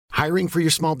Hiring for your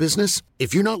small business?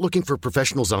 If you're not looking for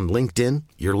professionals on LinkedIn,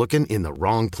 you're looking in the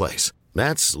wrong place.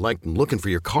 That's like looking for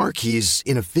your car keys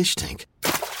in a fish tank.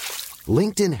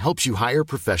 LinkedIn helps you hire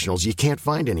professionals you can't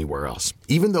find anywhere else,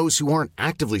 even those who aren't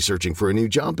actively searching for a new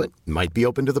job but might be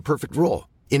open to the perfect role.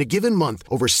 In a given month,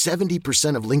 over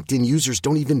 70% of LinkedIn users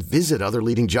don't even visit other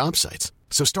leading job sites.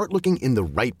 So start looking in the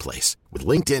right place. With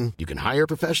LinkedIn, you can hire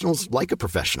professionals like a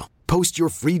professional. Post your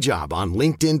free job on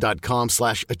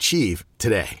linkedin.com/achieve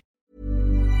today.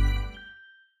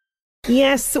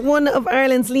 Yes, one of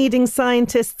Ireland's leading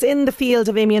scientists in the field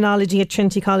of immunology at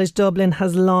Trinity College Dublin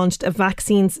has launched a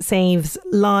Vaccines Saves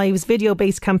Lives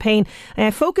video-based campaign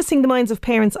focusing the minds of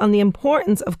parents on the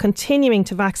importance of continuing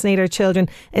to vaccinate our children,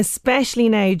 especially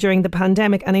now during the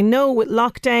pandemic. And I know with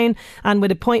lockdown and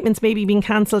with appointments maybe being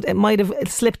cancelled, it might have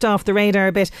slipped off the radar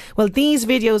a bit. Well, these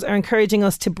videos are encouraging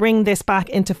us to bring this back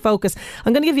into focus.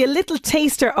 I'm going to give you a little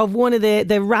taster of one of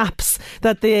the raps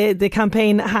that the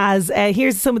campaign has.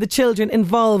 Here's some of the children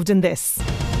involved in this.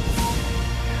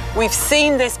 We've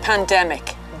seen this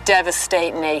pandemic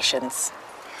devastate nations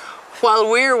while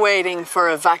we're waiting for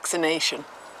a vaccination.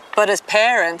 But as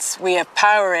parents, we have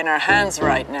power in our hands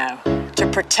right now to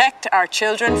protect our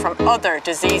children from other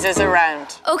diseases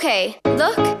around. Okay,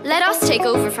 look, let us take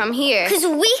over from here. Because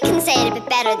we can say it a bit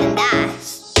better than that.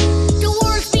 The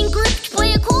world's been gripped by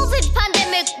a COVID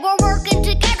pandemic. We're working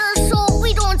together so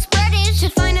we don't spread it. To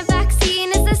find a vaccine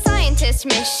is the scientist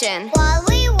mission. While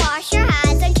we wash our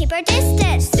hands and keep our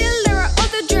distance. Still there are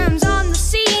other germs on the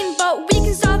scene, but we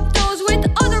can stop those with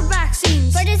other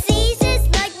vaccines. For diseases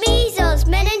like measles,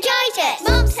 meningitis,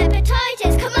 mumps,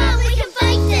 hepatitis, come on, we can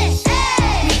fight this.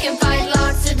 Hey! We can fight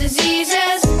lots of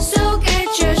diseases, so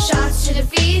get your shots to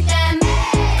defeat them.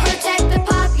 Protect the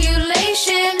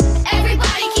population,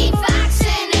 everybody keep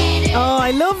vaccinated. Oh, I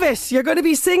love it. You're going to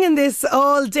be singing this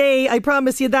all day, I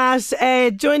promise you that.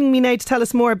 Joining me now to tell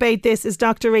us more about this is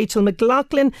Dr. Rachel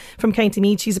McLaughlin from County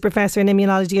Meath. She's a professor in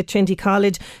immunology at Trinity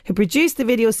College who produced the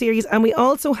video series. And we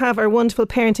also have our wonderful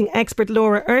parenting expert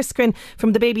Laura Erskine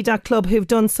from the Baby Doc Club, who've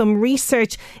done some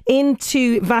research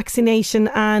into vaccination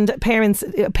and parents'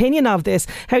 opinion of this.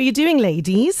 How are you doing,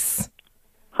 ladies?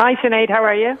 Hi Sinead, how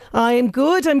are you? I'm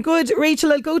good.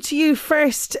 Rachel, I'll go to you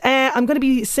first. I'm going to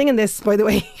be singing this, by the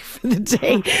way, for the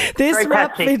day. This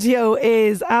rap video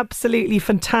is absolutely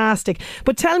fantastic.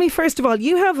 But tell me, first of all,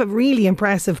 you have a really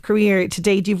impressive career to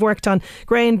date. You've worked on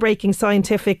groundbreaking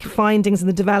scientific findings in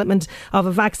the development of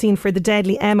a vaccine for the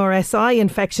deadly MRSI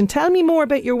infection. Tell me more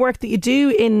about your work that you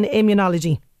do in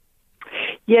immunology.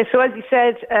 Yeah, so as you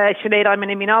said, Sinead, I'm an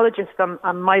immunologist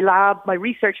and my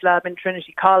research lab in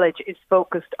Trinity College is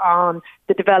focused on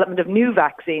the development of new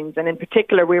vaccines, and in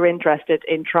particular we're interested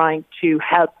in trying to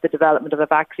help the development of a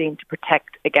vaccine to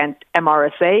protect against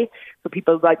MRSA. So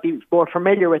people might be more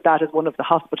familiar with that as one of the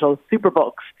hospital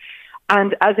superbugs.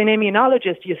 And as an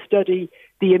immunologist, you study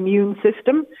the immune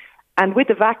system. And with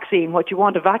a vaccine, what you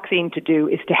want a vaccine to do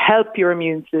is to help your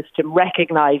immune system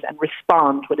recognise and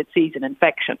respond when it sees an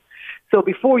infection. So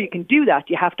before you can do that,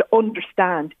 you have to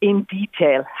understand in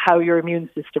detail how your immune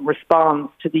system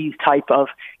responds to these type of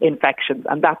infections.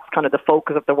 And that's kind of the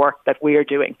focus of the work that we're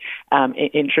doing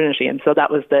in Trinity. And so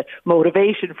that was the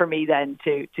motivation for me then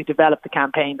to develop the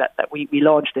campaign that we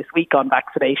launched this week on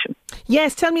vaccination.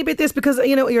 Yes, tell me about this, because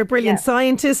you know you're a brilliant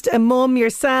scientist, a mum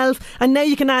yourself, and now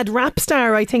you can add rap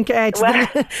star, I think, to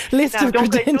the list of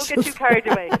credentials. Don't get too carried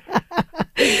away.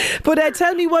 But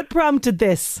tell me what prompted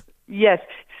this. Yes.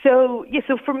 So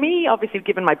for me, obviously,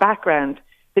 given my background,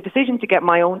 the decision to get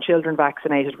my own children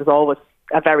vaccinated was always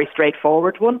a very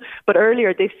straightforward one. But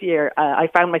earlier this year, I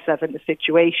found myself in the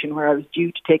situation where I was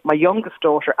due to take my youngest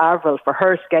daughter, Avril, for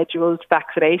her scheduled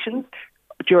vaccinations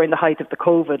during the height of the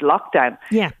COVID lockdown.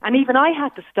 Yeah. And even I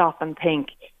had to stop and think,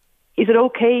 is it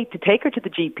okay to take her to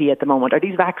the GP at the moment? Are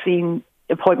these vaccine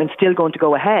appointments still going to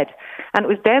go ahead? And it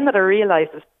was then that I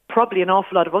realised there's probably an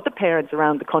awful lot of other parents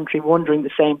around the country wondering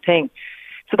the same thing.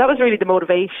 So that was really the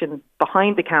motivation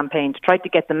behind the campaign, to try to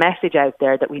get the message out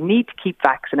there that we need to keep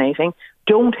vaccinating.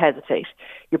 Don't hesitate.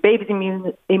 Your baby's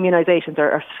immunisations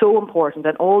are so important,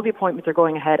 and all the appointments are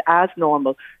going ahead as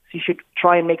normal. So you should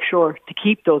try and make sure to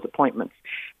keep those appointments.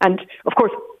 And of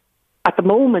course, at the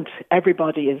moment,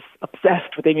 everybody is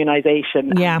obsessed with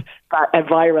immunisation and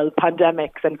viral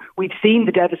pandemics. And we've seen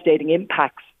the devastating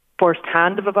impacts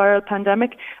firsthand of a viral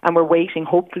pandemic, and we're waiting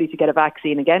hopefully to get a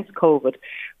vaccine against COVID.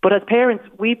 But as parents,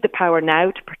 we've the power now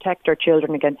to protect our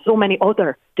children against so many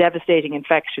other devastating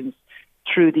infections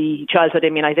through the childhood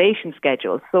immunisation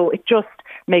schedule. So it just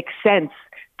makes sense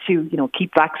to,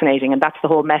 keep vaccinating. And that's the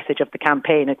whole message of the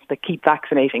campaign. It's the keep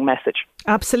vaccinating message.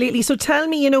 Absolutely. So tell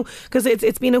me, because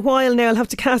it's been a while now, I'll have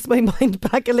to cast my mind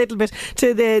back a little bit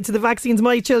to the vaccines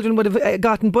my children would have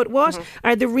gotten. But what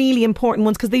are the really important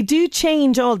ones? Because they do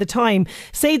change all the time.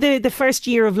 Say the first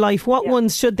year of life, what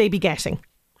ones should they be getting?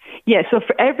 Yeah, so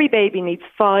for every baby needs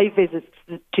 5 visits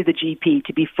to the GP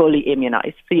to be fully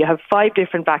immunised. So you have 5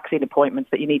 different vaccine appointments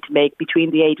that you need to make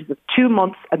between the ages of 2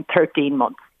 months and 13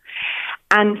 months.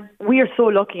 And we are so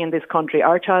lucky in this country.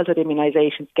 Our childhood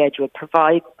immunisation schedule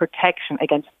provides protection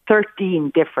against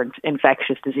 13 different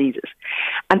infectious diseases.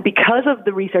 And because of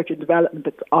the research and development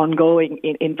that's ongoing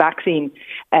in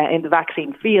the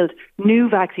vaccine field, new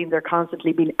vaccines are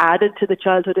constantly being added to the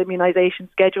childhood immunisation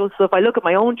schedule. So if I look at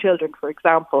my own children, for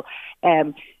example,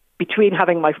 between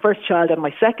having my first child and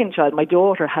my second child, my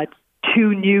daughter had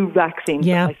 2 new vaccines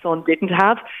that my son didn't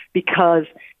have, because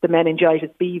the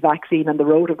meningitis B vaccine and the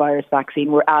rotavirus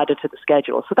vaccine were added to the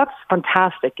schedule. So that's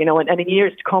fantastic, and in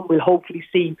years to come, we'll hopefully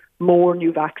see more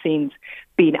new vaccines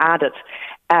being added.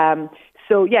 The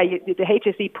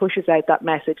HSE pushes out that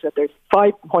message that there's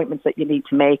 5 appointments that you need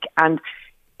to make. And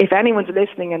if anyone's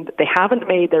listening and they haven't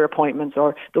made their appointments,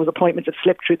 or those appointments have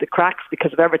slipped through the cracks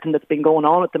because of everything that's been going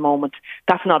on at the moment,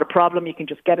 that's not a problem. You can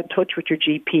just get in touch with your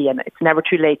GP, and it's never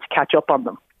too late to catch up on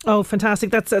them. Oh, fantastic.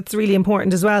 That's really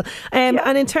important as well. And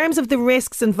in terms of the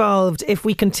risks involved, if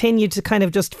we continue to kind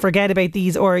of just forget about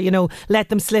these or, let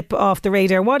them slip off the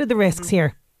radar, what are the risks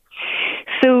here?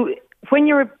 So when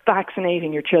you're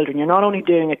vaccinating your children, you're not only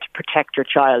doing it to protect your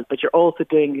child, but you're also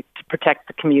doing it to protect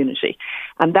the community.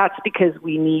 And that's because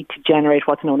we need to generate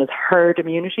what's known as herd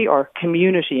immunity or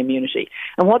community immunity.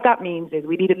 And what that means is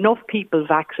we need enough people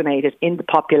vaccinated in the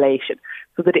population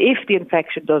so that if the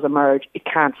infection does emerge, it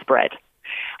can't spread.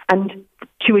 And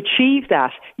to achieve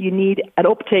that, you need an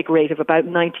uptake rate of about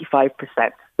 95%.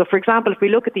 So, for example, if we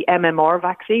look at the MMR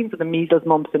vaccine, so the measles,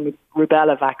 mumps and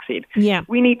rubella vaccine,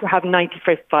 we need to have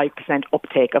 95%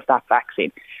 uptake of that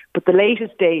vaccine. But the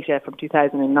latest data from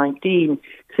 2019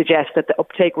 suggests that the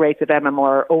uptake rates of MMR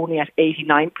are only at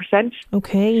 89%.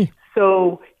 Okay.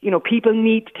 So, people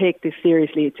need to take this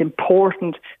seriously. It's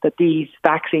important that these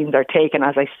vaccines are taken.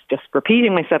 As I just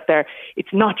repeating myself there,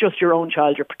 it's not just your own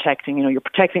child you're protecting. You're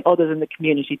protecting others in the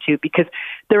community too, because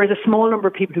there is a small number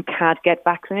of people who can't get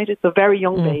vaccinated. So very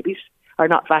young babies are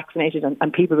not vaccinated,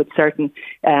 and people with certain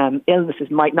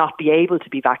illnesses might not be able to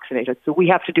be vaccinated. So we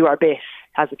have to do our bit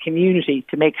as a community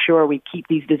to make sure we keep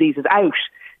these diseases out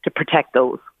to protect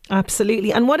those.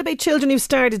 Absolutely. And what about children who've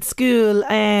started school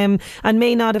and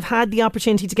may not have had the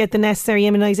opportunity to get the necessary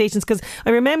immunisations? Because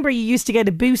I remember you used to get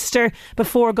a booster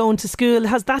before going to school.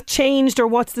 Has that changed, or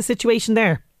what's the situation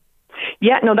there?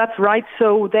 Yeah, no, that's right.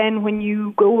 So then when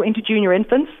you go into junior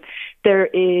infants, there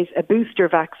is a booster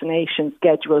vaccination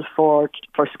schedule for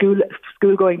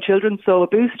school-going children. So a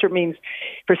booster means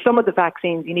for some of the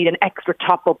vaccines, you need an extra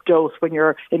top-up dose when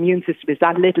your immune system is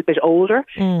that little bit older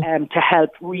to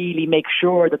help really make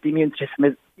sure that the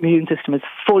immune system is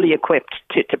fully equipped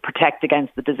to protect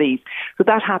against the disease. So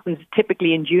that happens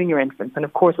typically in junior infants. And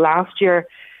of course, last year,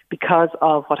 because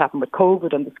of what happened with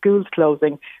COVID and the schools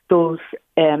closing, those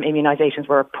immunisations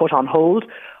were put on hold.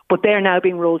 But they're now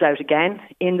being rolled out again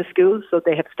in the schools. So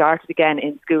they have started again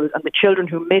in schools. And the children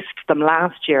who missed them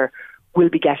last year will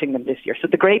be getting them this year. So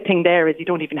the great thing there is you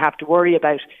don't even have to worry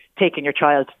about taking your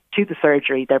child to the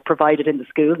surgery. They're provided in the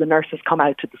school. The nurses come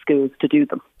out to the schools to do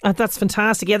them. That's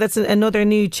fantastic. Yeah, that's another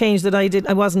new change that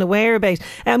I wasn't aware about.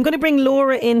 I'm going to bring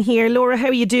Laura in here. Laura, how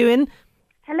are you doing?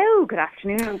 Hello, good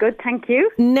afternoon. I'm good, thank you.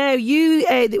 Now, you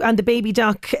and the Baby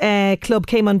Doc Club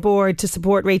came on board to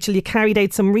support Rachel. You carried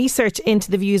out some research into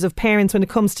the views of parents when it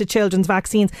comes to children's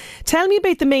vaccines. Tell me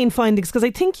about the main findings, because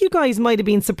I think you guys might have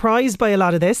been surprised by a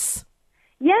lot of this.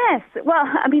 Yes, well,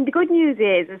 I mean, the good news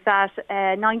is that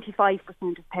 95%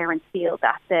 of parents feel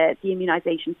that the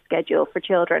immunisation schedule for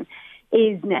children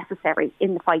is necessary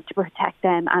in the fight to protect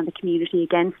them and the community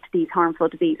against these harmful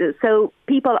diseases. So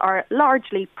people are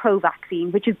largely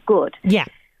pro-vaccine, which is good. Yeah.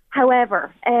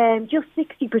 However, just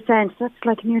 60%, that's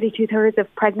like nearly 2/3 of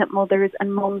pregnant mothers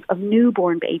and mums of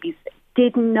newborn babies,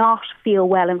 did not feel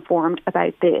well informed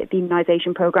about the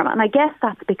immunisation programme. And I guess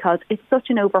that's because it's such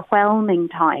an overwhelming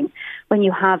time when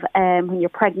you have when you're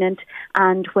pregnant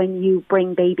and when you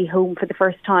bring baby home for the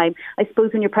first time. I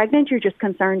suppose when you're pregnant, you're just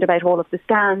concerned about all of the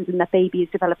scans and that baby is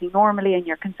developing normally, and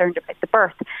you're concerned about the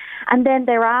birth. And then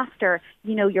thereafter,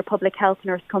 your public health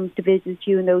nurse comes to visit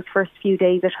you in those first few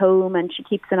days at home, and she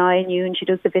keeps an eye on you, and she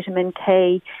does the vitamin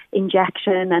K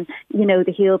injection and,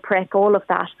 the heel prick, all of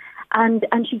that. And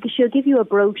she'll give you a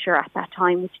brochure at that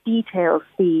time which details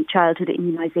the childhood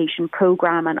immunisation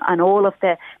programme and all of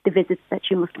the visits that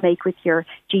you must make with your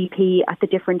GP at the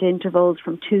different intervals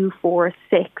from 2, 4,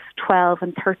 6, 12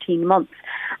 and 13 months.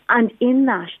 And in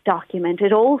that document,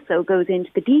 it also goes into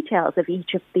the details of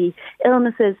each of the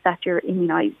illnesses that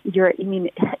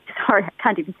sorry, I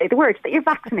can't even say the word, that you're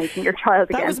vaccinating your child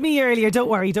against. That was me earlier, don't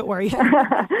worry.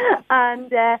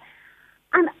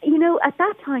 And, you know, at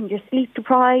that time, you're sleep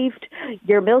deprived,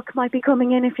 your milk might be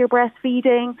coming in if you're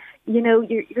breastfeeding, you know,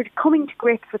 you're coming to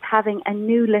grips with having a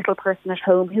new little person at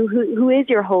home who is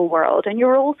your whole world, and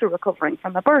you're also recovering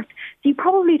from a birth. So you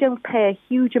probably don't pay a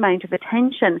huge amount of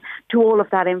attention to all of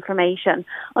that information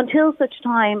until such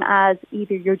time as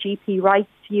either your GP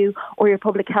writes to you or your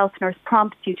public health nurse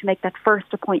prompts you to make that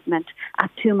first appointment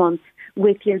at 2 months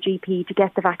with your GP to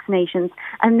get the vaccinations.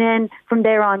 And then from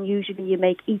there on, usually you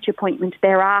make each appointment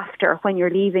thereafter when you're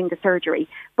leaving the surgery.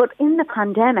 But in the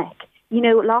pandemic, you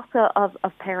know, lots of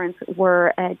parents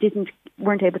weren't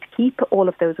able to keep all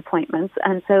of those appointments.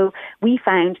 And so we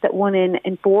found that 1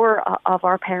 in 4 of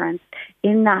our parents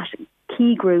in that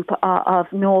key group of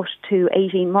 0 to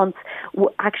 18 months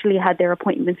actually had their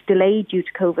appointments delayed due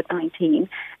to COVID-19.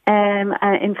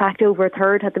 In fact, over a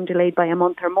third had them delayed by a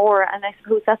month or more. And I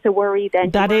suppose that's a worry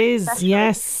then. That is,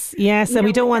 yes. And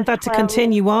we don't want that to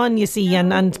continue on, you see,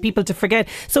 and people to forget.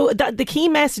 So the key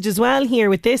message as well here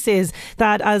with this is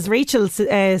that, as Rachel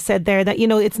said there, that, you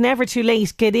know, it's never too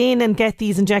late. Get in and get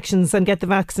these injections and get the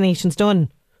vaccinations done.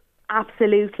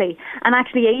 Absolutely. And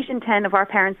actually 8 in 10 of our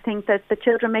parents think that the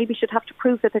children maybe should have to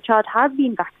prove that the child has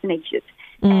been vaccinated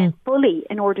fully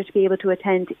in order to be able to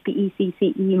attend the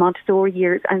ECCE, Montessori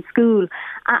years and school.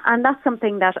 And that's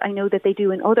something that I know that they do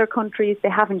in other countries. They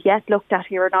haven't yet looked at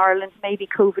here in Ireland. Maybe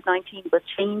COVID-19 will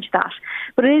change that.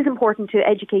 But it is important to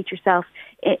educate yourself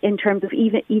in terms of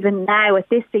even now at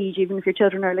this stage, even if your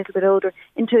children are a little bit older,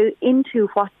 into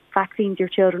what vaccines your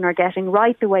children are getting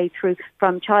right the way through,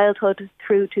 from childhood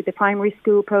through to the primary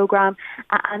school programme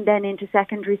and then into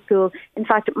secondary school. In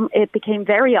fact, it became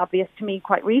very obvious to me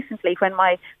quite recently when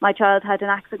my child had an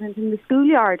accident in the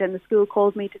schoolyard, and the school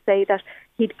called me to say that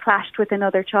he'd clashed with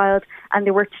another child and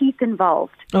there were teeth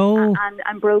involved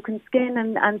and broken skin,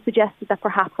 and suggested that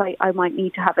perhaps I might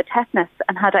need to have a tetanus.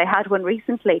 And had I had one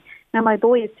recently, now my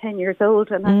boy is 10 years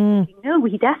old, and I'm thinking, no,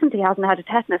 he definitely hasn't had a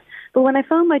tetanus. But when I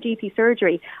phoned my GP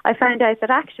surgery, I found out that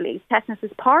actually tetanus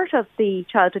is part of the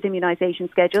childhood immunisation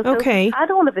schedule. So he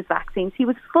had all of his vaccines. He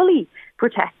was fully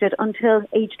protected until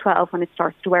age 12 when it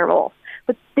starts to wear off.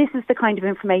 But this is the kind of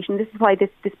information, this is why this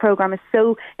programme is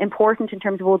so important in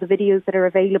terms of all the videos that are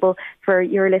available for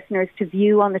your listeners to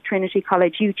view on the Trinity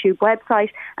College YouTube website.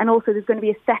 And also there's going to be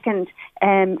a second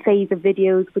phase of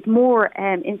videos with more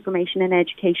information and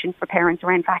education for parents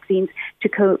around vaccines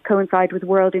to coincide with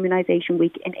World Immunisation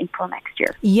Week in April next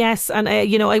year. Yes, and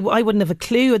you know, I wouldn't have a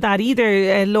clue of that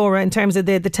either, Laura, in terms of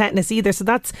the tetanus either. So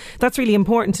that's really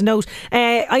important to note.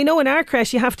 I know in our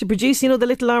creche you have to produce, you know, the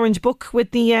little orange book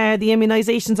with the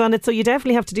immunisations on it, so you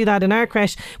definitely have to do that in our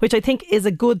creche, which I think is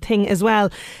a good thing as well.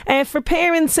 For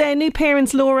parents, new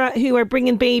parents, Laura, who are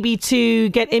bringing baby to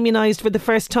get immunised for the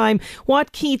first time,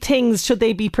 what key things should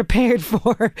they be prepared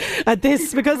for at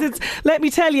this? Because let me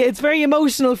tell you, it's very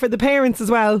emotional for the parents as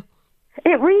well.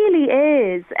 It really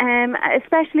is,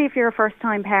 especially if you're a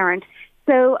first-time parent.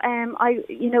 So,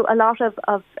 a lot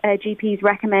of GPs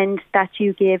recommend that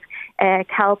you give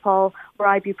Calpol or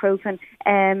ibuprofen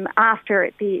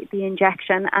after the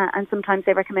injection, and sometimes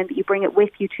they recommend that you bring it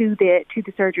with you to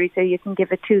the surgery so you can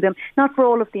give it to them. Not for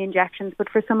all of the injections, but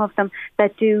for some of them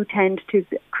that do tend to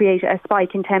create a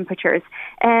spike in temperatures.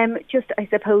 I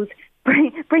suppose,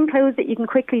 bring clothes that you can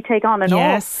quickly take on and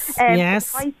off.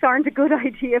 Yes. Tights aren't a good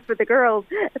idea for the girls.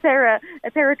 A pair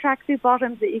of tracksuit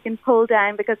bottoms that you can pull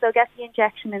down, because they'll get the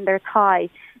injection in their thigh,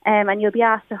 and you'll be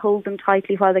asked to hold them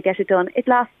tightly while they get it done. It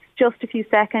lasts just a few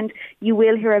seconds. You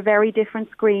will hear a very different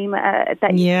scream, a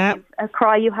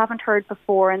cry you haven't heard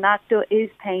before, and that is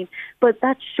pain. But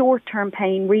that short-term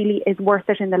pain really is worth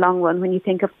it in the long run when you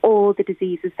think of all the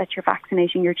diseases that you're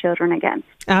vaccinating your children against.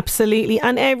 Absolutely.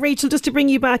 And Rachel, just to bring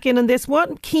you back in on this,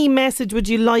 what key message would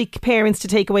you like parents to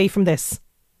take away from this?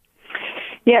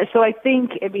 Yeah, so I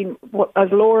think, as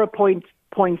Laura points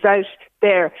out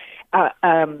there,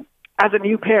 as a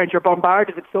new parent, you're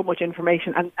bombarded with so much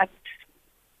information, and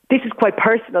this is quite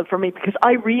personal for me, because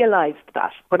I realised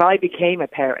that when I became a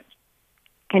parent.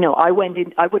 You know, I went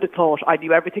in, I would have thought I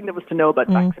knew everything there was to know about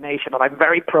vaccination, and I'm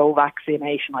very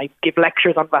pro-vaccination. I give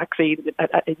lectures on vaccines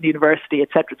in university,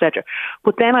 etc., etc.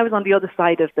 But then I was on the other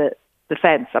side of the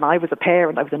fence, and I was a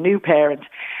parent, I was a new parent,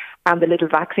 and the little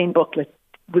vaccine booklet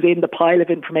within the pile of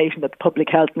information that the public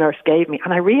health nurse gave me.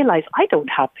 And I realised I don't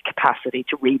have the capacity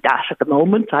to read that at the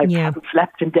moment. I haven't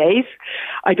slept in days.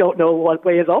 I don't know what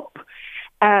way is up.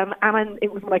 And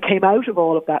it was when I came out of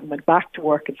all of that and went back to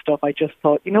work and stuff, I just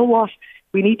thought, you know what?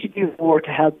 We need to do more to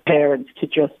help parents to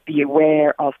just be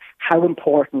aware of how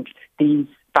important these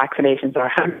vaccinations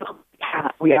are,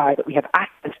 how we are, that we have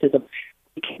access to them.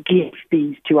 We can give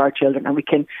these to our children and we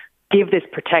can give this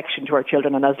protection to our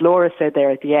children. And as Laura said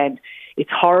there at the end, it's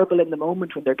horrible in the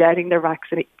moment when they're getting their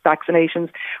vaccinations,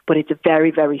 but it's a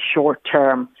very, very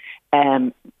short-term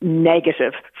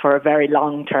negative for a very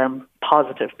long-term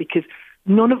positive, because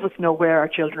none of us know where our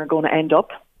children are going to end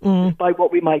up. Despite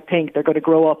what we might think, they're going to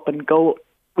grow up and go.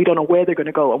 We don't know where they're going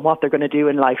to go and what they're going to do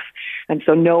in life. And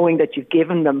so knowing that you've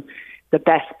given them the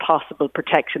best possible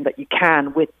protection that you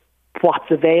can with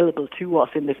what's available to us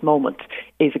in this moment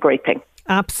is a great thing.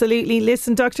 Absolutely.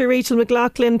 Listen, Dr. Rachel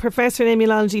McLaughlin, Professor in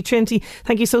Immunology, Trinity,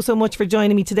 thank you so much for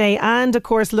joining me today. And of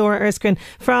course, Laura Erskine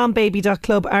from Baby Doc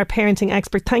Club, our parenting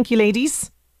expert. Thank you, ladies.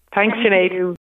 Thanks, Sinead.